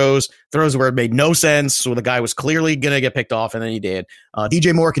ill-advised throws where it made no sense, where the guy was clearly going to get picked off, and then he did.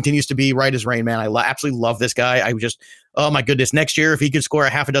 DJ Moore continues to be right as rain, man. I absolutely love this guy. Oh my goodness, next year, if he could score a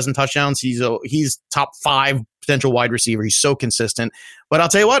half a dozen touchdowns, he's top 5 potential wide receiver. He's so consistent. But I'll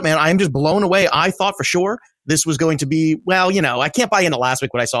tell you what, man, I'm just blown away. I thought for sure this was going to be, I can't buy into last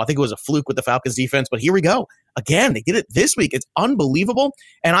week what I saw. I think it was a fluke with the Falcons defense, but here we go. Again, they did it this week. It's unbelievable.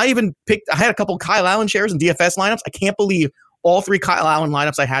 And I had a couple Kyle Allen shares in DFS lineups. I can't believe all 3 Kyle Allen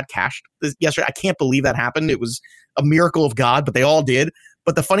lineups I had cashed yesterday. I can't believe that happened. It was a miracle of God, but they all did.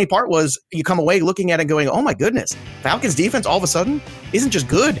 But the funny part was you come away looking at it and going, oh my goodness, Falcons defense all of a sudden isn't just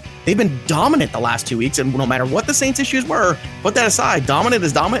good. They've been dominant the last 2 weeks. And no matter what the Saints issues were, put that aside, dominant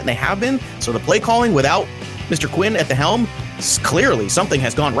is dominant, and they have been. So the play calling without Mr. Quinn at the helm, clearly something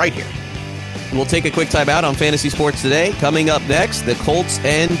has gone right here. We'll take a quick time out on Fantasy Sports Today. Coming up next, the Colts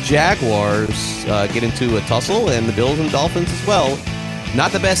and Jaguars get into a tussle, and the Bills and Dolphins as well.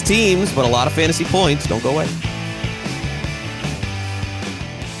 Not the best teams, but a lot of fantasy points. Don't go away.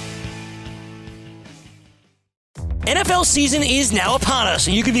 NFL season is now upon us,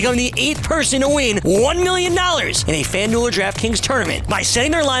 and you can become the 8th person to win $1 million in a FanDuel or DraftKings tournament by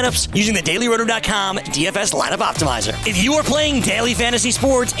setting their lineups using the DailyRoto.com DFS lineup optimizer. If you are playing daily fantasy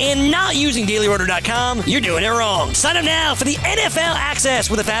sports and not using DailyRoto.com, you're doing it wrong. Sign up now for the NFL access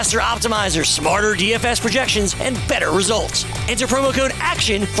with a faster optimizer, smarter DFS projections, and better results. Enter promo code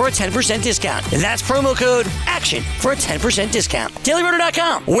ACTION for a 10% discount. That's promo code ACTION for a 10% discount.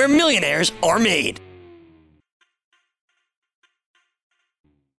 DailyRoto.com, where millionaires are made.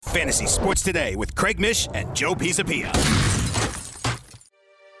 Fantasy Sports Today with Craig Mish and Joe Pisapia.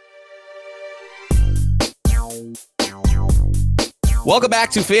 Welcome back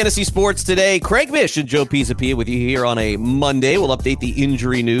to Fantasy Sports Today. Craig Mish and Joe Pisapia with you here on a Monday. We'll update the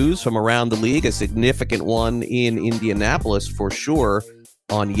injury news from around the league, a significant one in Indianapolis for sure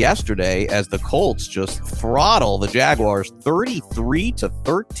on yesterday as the Colts just throttle the Jaguars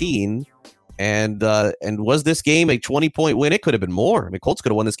 33-13. And was this game a 20-point win? It could have been more. I mean, Colts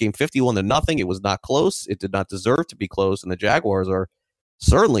could have won this game 51-0. It was not close. It did not deserve to be close. And the Jaguars are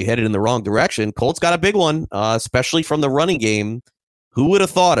certainly headed in the wrong direction. Colts got a big one, especially from the running game. Who would have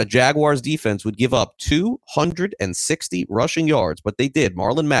thought a Jaguars defense would give up 260 rushing yards? But they did.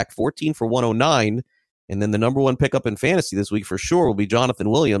 Marlon Mack, 14 for 109. And then the number 1 pickup in fantasy this week for sure will be Jonathan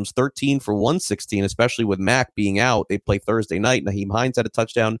Williams, 13 for 116, especially with Mack being out. They play Thursday night. Naheem Hines had a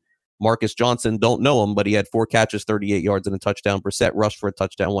touchdown. Marcus Johnson, don't know him, but he had 4 catches, 38 yards, and a touchdown. Brissett rushed for a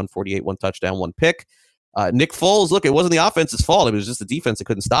touchdown, 148, 1 touchdown, 1 pick. Nick Foles, look, it wasn't the offense's fault. It was just the defense that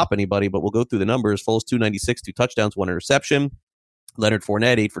couldn't stop anybody, but we'll go through the numbers. Foles, 296, 2 touchdowns, 1 interception. Leonard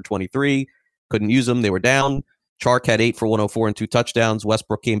Fournette, 8 for 23. Couldn't use them. They were down. Chark had 8 for 104 and 2 touchdowns.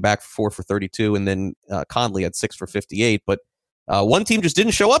 Westbrook came back for 4 for 32, and then Conley had 6 for 58. But one team just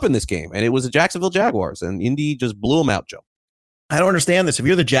didn't show up in this game, and it was the Jacksonville Jaguars, and Indy just blew them out, Joe. I don't understand this. If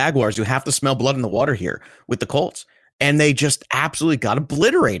you're the Jaguars, you have to smell blood in the water here with the Colts. And they just absolutely got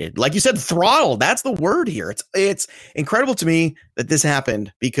obliterated. Like you said, throttled. That's the word here. It's incredible to me that this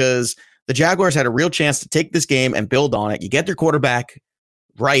happened because the Jaguars had a real chance to take this game and build on it. You get their quarterback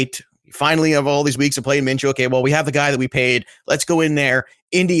right. Finally, of all these weeks of playing Minshew, okay, well, we have the guy that we paid. Let's go in there.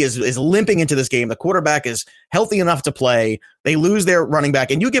 Indy is limping into this game. The quarterback is healthy enough to play. They lose their running back,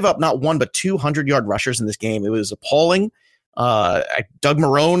 and you give up not 1 but 200-yard rushers in this game. It was appalling. Doug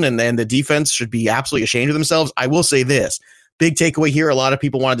Marrone and the defense should be absolutely ashamed of themselves. I will say this. Big takeaway here. A lot of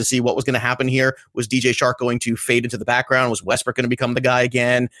people wanted to see what was going to happen here. Was DJ Chark going to fade into the background? Was Westbrook going to become the guy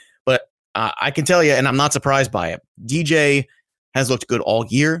again? But I can tell you, and I'm not surprised by it, DJ has looked good all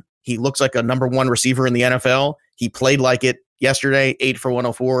year. He looks like a number 1 receiver in the NFL. He played like it yesterday, 8 for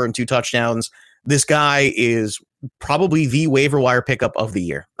 104 and 2 touchdowns. This guy is probably the waiver wire pickup of the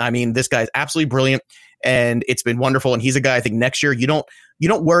year. I mean, this guy's absolutely brilliant, and it's been wonderful. And he's a guy I think next year you don't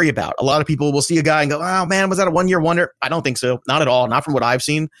worry about. A lot of people will see a guy and go, oh man, was that a 1-year wonder? I don't think so. Not at all. Not from what I've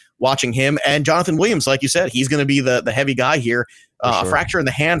seen watching him. And Jonathan Williams, like you said, he's going to be the heavy guy here. Sure. A fracture in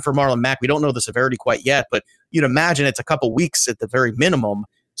the hand for Marlon Mack. We don't know the severity quite yet, but you'd imagine it's a couple weeks at the very minimum.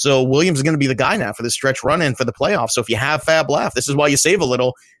 So Williams is going to be the guy now for this stretch run in for the playoffs. So if you have Fab left, this is why you save a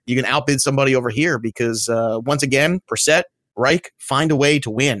little. You can outbid somebody over here because once again, Brissett, Reich find a way to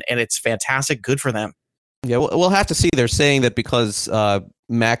win, and it's fantastic. Good for them. Yeah, we'll have to see. They're saying that because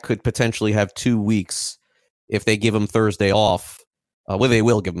Mac could potentially have 2 weeks if they give him Thursday off. Well, they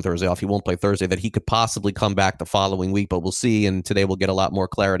will give him Thursday off. He won't play Thursday. That he could possibly come back the following week, but we'll see. And today we'll get a lot more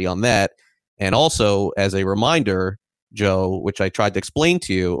clarity on that. And also, as a reminder, Joe, which I tried to explain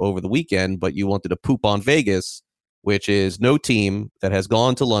to you over the weekend, but you wanted to poop on Vegas, which is no team that has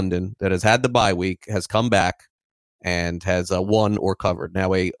gone to London, that has had the bye week, has come back and has won or covered.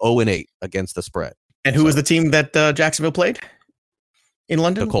 Now a 0-8 against the spread. And who was the team that Jacksonville played in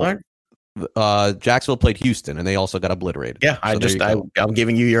London? Jacksonville played Houston, and they also got obliterated. Yeah, so I'm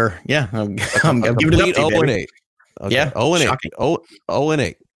giving you your I'm giving it up to you, 0-8. Okay. Yeah, 0-8.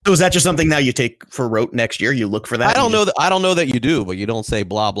 0-8. So is that just something now you take for rote next year? You look for that? I don't know that you do, but you don't say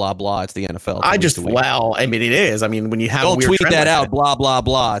blah blah blah. It's the NFL. I mean it is. I mean when you have don't a weird tweet that like out. Blah blah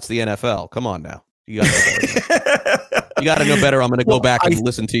blah. It's the NFL. Come on now. You got to know better. I'm going to go back and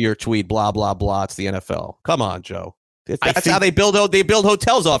listen to your tweet. Blah blah blah. It's the NFL. Come on, Joe. That's how they build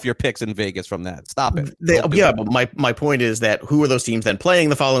hotels off your picks in Vegas from that. Stop it. But my point is that who are those teams then playing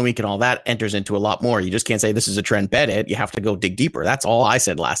the following week and all that enters into a lot more. You just can't say this is a trend, bet it. You have to go dig deeper. That's all I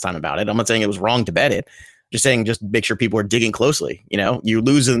said last time about it. I'm not saying it was wrong to bet it. Just saying, just make sure people are digging closely. You know, you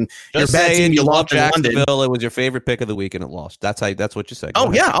lose in your bad team. You lost in London. It was your favorite pick of the week and it lost. That's what you said.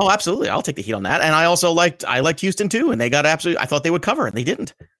 Oh yeah. Oh, absolutely. I'll take the heat on that. And I also liked Houston too. And they got absolutely. I thought they would cover and they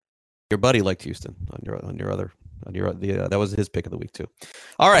didn't. Your buddy liked Houston that was his pick of the week too.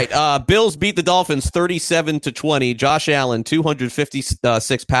 All right. Bills beat the Dolphins 37-20. Josh Allen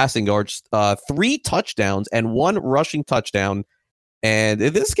 256 passing yards, 3 touchdowns and 1 rushing touchdown. And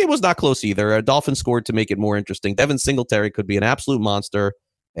this game was not close either. Dolphins scored to make it more interesting. Devin Singletary could be an absolute monster,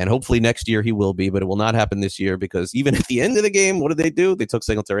 and hopefully next year he will be, but it will not happen this year because even at the end of the game, what did they do? They took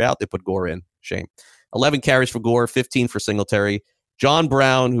Singletary out. They put Gore in. Shame. 11 carries for Gore, 15 for Singletary. John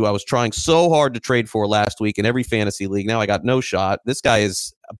Brown, who I was trying so hard to trade for last week in every fantasy league. Now I got no shot. This guy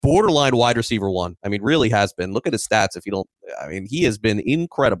is borderline wide receiver 1. I mean, really has been. Look at his stats. He has been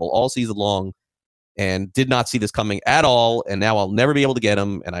incredible all season long and did not see this coming at all. And now I'll never be able to get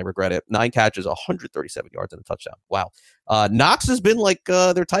him. And I regret it. 9 catches, 137 yards and a touchdown. Wow. Knox has been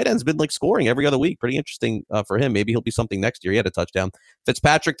their tight end's been scoring every other week. Pretty interesting for him. Maybe he'll be something next year. He had a touchdown.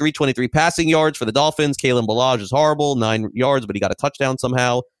 Fitzpatrick, 323 passing yards for the Dolphins. Kalen Ballage is horrible, 9 yards, but he got a touchdown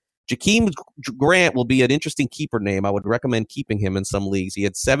somehow. Jakeem Grant will be an interesting keeper name. I would recommend keeping him in some leagues. He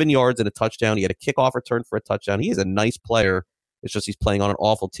had 7 yards and a touchdown. He had a kickoff return for a touchdown. He is a nice player. It's just he's playing on an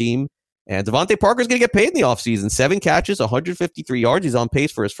awful team. And Devontae Parker's going to get paid in the offseason. 7 catches, 153 yards. He's on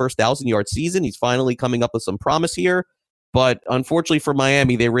pace for his first 1,000-yard season. He's finally coming up with some promise here. But unfortunately for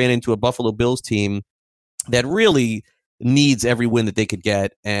Miami, they ran into a Buffalo Bills team that really needs every win that they could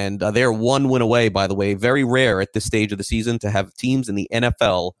get. And they're 1 win away, by the way. Very rare at this stage of the season to have teams in the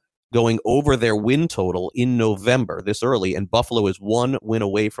NFL going over their win total in November this early. And Buffalo is 1 win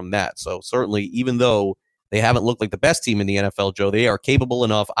away from that. So certainly, even though They haven't looked like the best team in the NFL, Joe. They are capable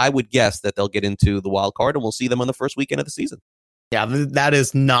enough. I would guess that they'll get into the wild card, and we'll see them on the first weekend of the season. Yeah, that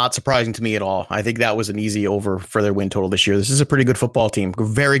is not surprising to me at all. I think that was an easy over for their win total this year. This is a pretty good football team,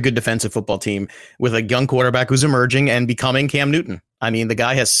 very good defensive football team with a young quarterback who's emerging and becoming Cam Newton. I mean, the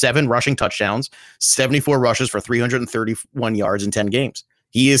guy has 7 rushing touchdowns, 74 rushes for 331 yards in 10 games.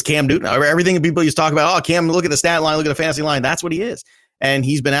 He is Cam Newton. Everything people used to talk about, oh, Cam, look at the stat line, look at the fantasy line. That's what he is. And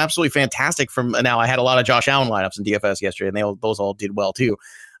he's been absolutely fantastic from now. I had a lot of Josh Allen lineups in DFS yesterday, and those all did well too.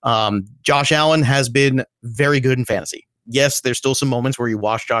 Josh Allen has been very good in fantasy. Yes, there's still some moments where you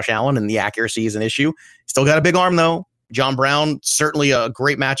watch Josh Allen and the accuracy is an issue. Still got a big arm, though. John Brown, certainly a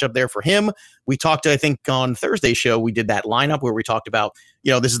great matchup there for him. We talked, I think, on Thursday's show, we did that lineup where we talked about,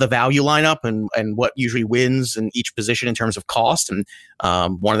 this is the value lineup and what usually wins in each position in terms of cost. And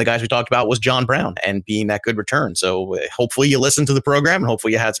one of the guys we talked about was John Brown and being that good return. So hopefully you listened to the program and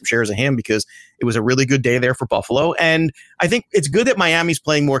hopefully you had some shares of him because it was a really good day there for Buffalo. And I think it's good that Miami's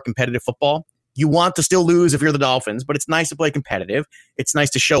playing more competitive football. You want to still lose if you're the Dolphins, but it's nice to play competitive. It's nice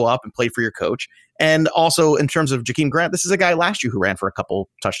to show up and play for your coach. And also in terms of Jakeem Grant, this is a guy last year who ran for a couple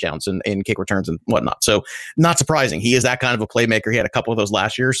touchdowns in kick returns and whatnot. So not surprising. He is that kind of a playmaker. He had a couple of those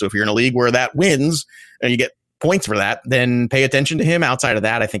last year. So if you're in a league where that wins and you get points for that, then pay attention to him. Outside of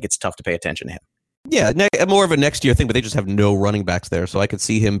that, I think it's tough to pay attention to him. Yeah, more of a next year thing, but they just have no running backs there. So I could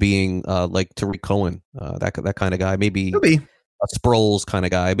see him being like Tariq Cohen, that kind of guy. Maybe a Sproles kind of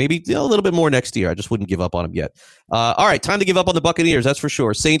guy. Maybe a little bit more next year. I just wouldn't give up on him yet. All right, time to give up on the Buccaneers, that's for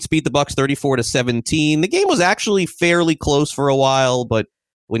sure. Saints beat the Bucs 34-17. The game was actually fairly close for a while, but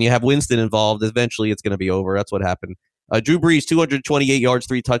when you have Winston involved, eventually it's going to be over. That's what happened. Drew Brees, 228 yards,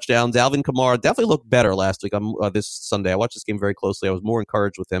 3 touchdowns. Alvin Kamara definitely looked better last week. This Sunday, I watched this game very closely. I was more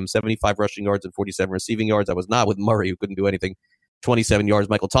encouraged with him. 75 rushing yards and 47 receiving yards. I was not with Murray, who couldn't do anything. 27 yards.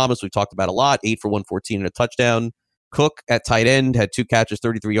 Michael Thomas, we've talked about a lot. 8 for 114 and a touchdown. Cook at tight end had 2 catches,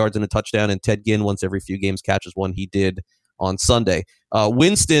 33 yards and a touchdown, and Ted Ginn once every few games catches one. He did on Sunday.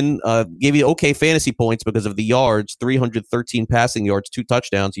 Winston gave you okay fantasy points because of the yards, 313 passing yards, 2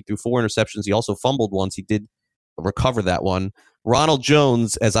 touchdowns. He threw 4 interceptions. He also fumbled once. He did recover that one. Ronald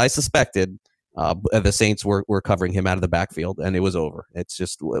Jones, as I suspected, the Saints were covering him out of the backfield, and it was over. It's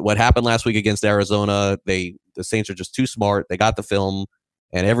just what happened last week against Arizona. The Saints are just too smart. They got the film.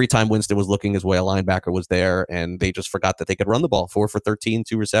 And every time Winston was looking his way, a linebacker was there, and they just forgot that they could run the ball. 4 for 13,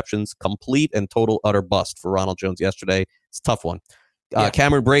 2 receptions, complete and total utter bust for Ronald Jones yesterday. It's a tough one.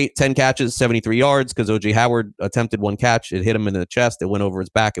 Cameron Brate, 10 catches, 73 yards, because O.J. Howard attempted 1 catch. It hit him in the chest. It went over his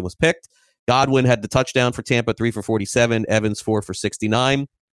back and was picked. Godwin had the touchdown for Tampa, 3 for 47. Evans, 4 for 69.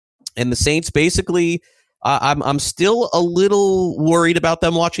 And the Saints basically, I'm still a little worried about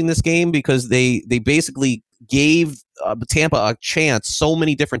them watching this game because they basically gave Tampa a chance so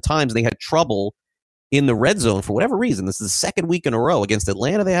many different times. They had trouble in the red zone for whatever reason. This is the second week in a row. Against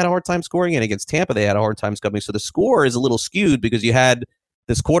Atlanta, they had a hard time scoring, and against Tampa, they had a hard time scoring. So the score is a little skewed because you had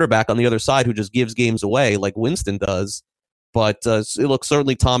this quarterback on the other side who just gives games away like Winston does. But look,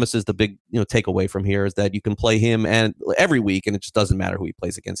 certainly Thomas is the big takeaway from here is that you can play him and every week, and it just doesn't matter who he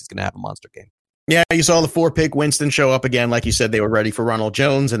plays against. He's going to have a monster game. Yeah, you saw the 4-pick Winston show up again. Like you said, they were ready for Ronald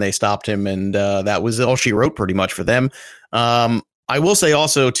Jones, and they stopped him, and that was all she wrote pretty much for them. I will say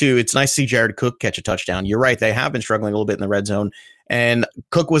also, too, it's nice to see Jared Cook catch a touchdown. You're right. They have been struggling a little bit in the red zone, and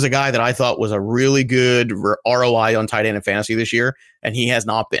Cook was a guy that I thought was a really good ROI on tight end in fantasy this year, and he has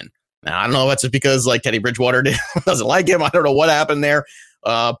not been. Now, I don't know if that's just because like Teddy Bridgewater doesn't like him. I don't know what happened there,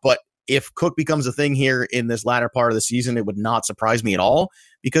 but if Cook becomes a thing here in this latter part of the season, it would not surprise me at all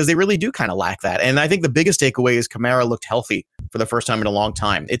because they really do kind of lack that. And I think the biggest takeaway is Kamara looked healthy for the first time in a long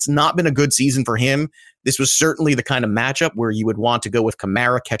time. It's not been a good season for him. This was certainly the kind of matchup where you would want to go with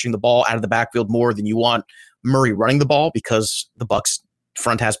Kamara catching the ball out of the backfield more than you want Murray running the ball because the Bucs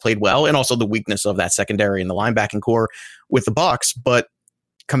front has played well and also the weakness of that secondary and the linebacking core with the Bucs. But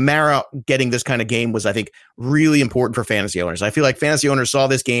Kamara getting this kind of game was, I think, really important for fantasy owners. I feel like fantasy owners saw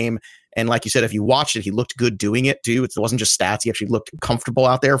this game, and like you said, if you watched it, he looked good doing it too. It wasn't just stats. He actually looked comfortable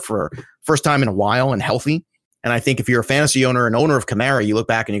out there for first time in a while and healthy. And I think if you're a fantasy owner and owner of Kamara, you look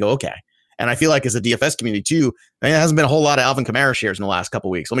back and you go, okay. And I feel like as a DFS community too, there hasn't been a whole lot of Alvin Kamara shares in the last couple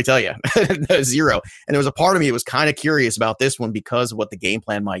of weeks. Let me tell you, 0. And there was a part of me that was kind of curious about this one because of what the game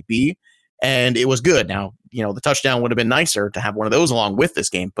plan might be. And it was good. Now, the touchdown would have been nicer to have one of those along with this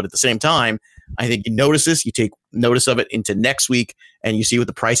game. But at the same time, I think you notice this, you take notice of it into next week and you see what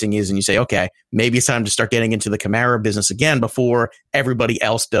the pricing is and you say, okay, maybe it's time to start getting into the Kamara business again before everybody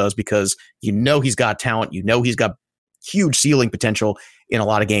else does because he's got talent. He's got huge ceiling potential in a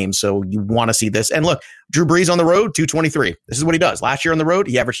lot of games. So you want to see this. And look, Drew Brees on the road, 223. This is what he does. Last year on the road,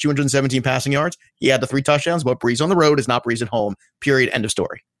 he averaged 217 passing yards. He had the 3 touchdowns, but Brees on the road is not Brees at home. Period. End of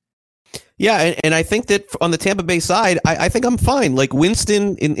story. Yeah, and I think that on the Tampa Bay side, I think I'm fine. Like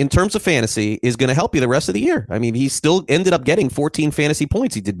Winston, in terms of fantasy, is going to help you the rest of the year. I mean, he still ended up getting 14 fantasy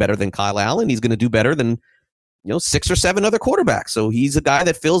points. He did better than Kyle Allen. He's going to do better than 6 or 7 other quarterbacks. So he's a guy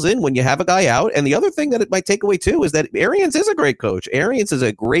that fills in when you have a guy out. And the other thing that it might take away too is that Arians is a great coach. Arians is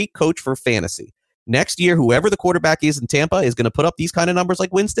a great coach for fantasy. Next year, whoever the quarterback is in Tampa is going to put up these kind of numbers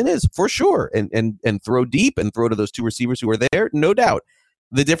like Winston is, for sure, and throw deep and throw to those 2 receivers who are there, no doubt.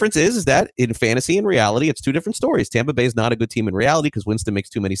 The difference is that in fantasy and reality, it's 2 different stories. Tampa Bay is not a good team in reality because Winston makes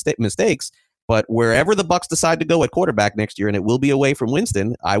too many mistakes. But wherever the Bucs decide to go at quarterback next year, and it will be away from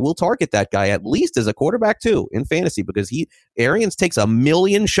Winston, I will target that guy at least as a quarterback too in fantasy because Arians takes a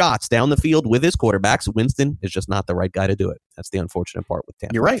million shots down the field with his quarterbacks. Winston is just not the right guy to do it. That's the unfortunate part with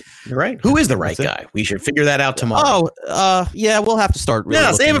Tampa. You're right. Who is the right guy? We should figure that out tomorrow. Yeah, we'll have to start.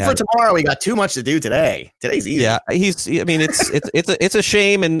 Really Save it for tomorrow. We got too much to do today. Today's easy. Yeah, it's a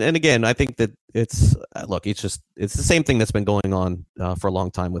shame, and again, I think that it's the same thing that's been going on for a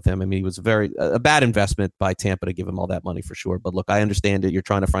long time with him. I mean, he was a bad investment by Tampa to give him all that money for sure. But look, I understand it. You're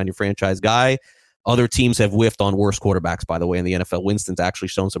trying to find your franchise guy. Other teams have whiffed on worse quarterbacks, by the way, in the NFL. Winston's actually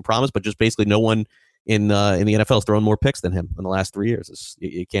shown some promise, but just basically no one in the NFL has thrown more picks than him in the last 3 years.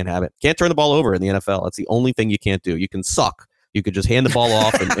 You can't have it. Can't turn the ball over in the NFL. That's the only thing you can't do. You can suck. You could just hand the ball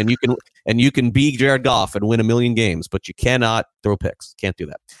off and you can be Jared Goff and win 1 million games, but you cannot throw picks. Can't do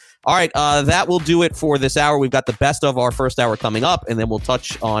that. All right, that will do it for this hour. We've got the best of our first hour coming up, and then we'll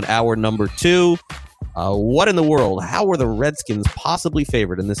touch on hour number 2. What in the world? How were the Redskins possibly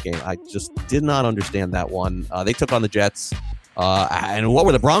favored in this game? I just did not understand that one. They took on the Jets. And what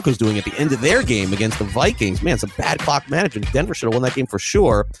were the Broncos doing at the end of their game against the Vikings? Man, some bad clock management. Denver should have won that game for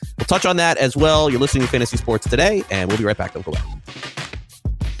sure. We'll touch on that as well. You're listening to Fantasy Sports Today, and we'll be right back. Don't go away.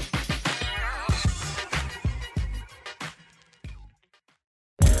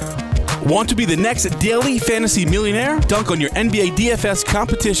 Want to be the next daily fantasy millionaire? Dunk on your NBA DFS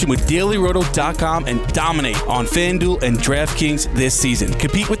competition with DailyRoto.com and dominate on FanDuel and DraftKings this season.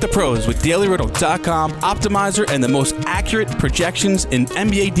 Compete with the pros with DailyRoto.com, Optimizer, and the most accurate projections in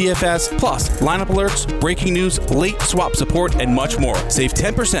NBA DFS, plus lineup alerts, breaking news, late swap support, and much more. Save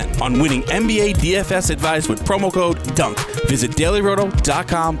 10% on winning NBA DFS advice with promo code DUNK. Visit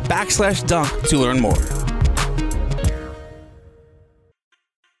DailyRoto.com/dunk to learn more.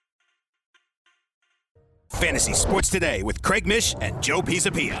 Fantasy Sports Today with Craig Mish and Joe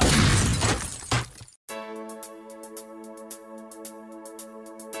Pisapia.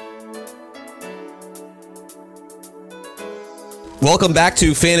 Welcome back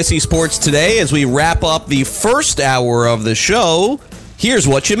to Fantasy Sports Today. As we wrap up the first hour of the show, here's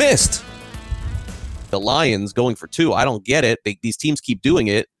what you missed. The Lions going for 2. I don't get it. These teams keep doing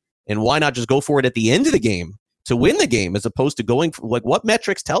it. And why not just go for it at the end of the game to win the game as opposed to going for, what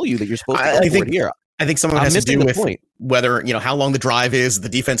metrics tell you that you're supposed to go for it here? I think some of it has to do with whether, how long the drive is, the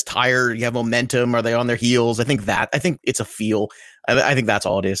defense tired, you have momentum, are they on their heels? I think it's a feel. I think that's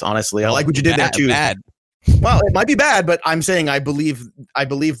all it is, honestly. I like what you did there too. Bad. Well, it might be bad, but I'm saying I believe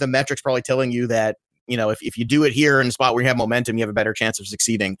the metrics probably telling you that, if you do it here in a spot where you have momentum, you have a better chance of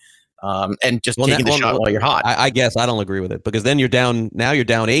succeeding. And just taking the shot while you're hot. I guess I don't agree with it because then you're down 8 going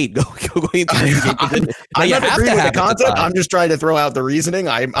into the game. I'm not agreeing with the concept. I'm just trying to throw out the reasoning.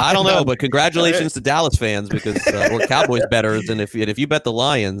 I don't know, but congratulations to Dallas fans because we're Cowboys bettors, and if you bet the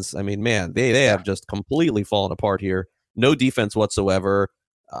Lions, I mean, man, they have just completely fallen apart here. No defense whatsoever.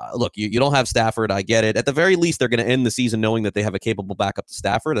 Look, you don't have Stafford. I get it. At the very least, they're going to end the season knowing that they have a capable backup to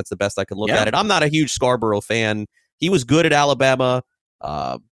Stafford. That's the best I can look at it. I'm not a huge Scarborough fan. He was good at Alabama.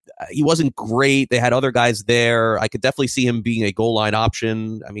 He wasn't great. They had other guys there. I could definitely see him being a goal line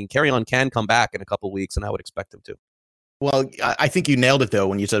option. I mean, Kerryon can come back in a couple of weeks, and I would expect him to. Well, I think you nailed it, though,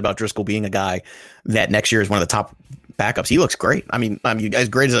 when you said about Driscoll being a guy that next year is one of the top backups. He looks great. I mean as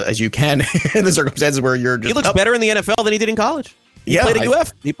great as you can in the circumstances where you're just... He looks better in the NFL than he did in college. He played at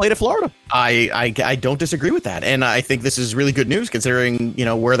UF. He played at Florida. I don't disagree with that. And I think this is really good news considering,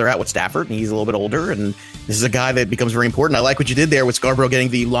 where they're at with Stafford. And he's a little bit older. And this is a guy that becomes very important. I like what you did there with Scarborough getting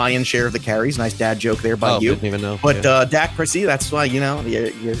the lion's share of the carries. Nice dad joke there by you. Didn't even know. But Dak Prescott, that's why,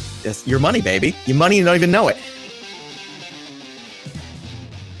 your money, baby. Your money, you don't even know it.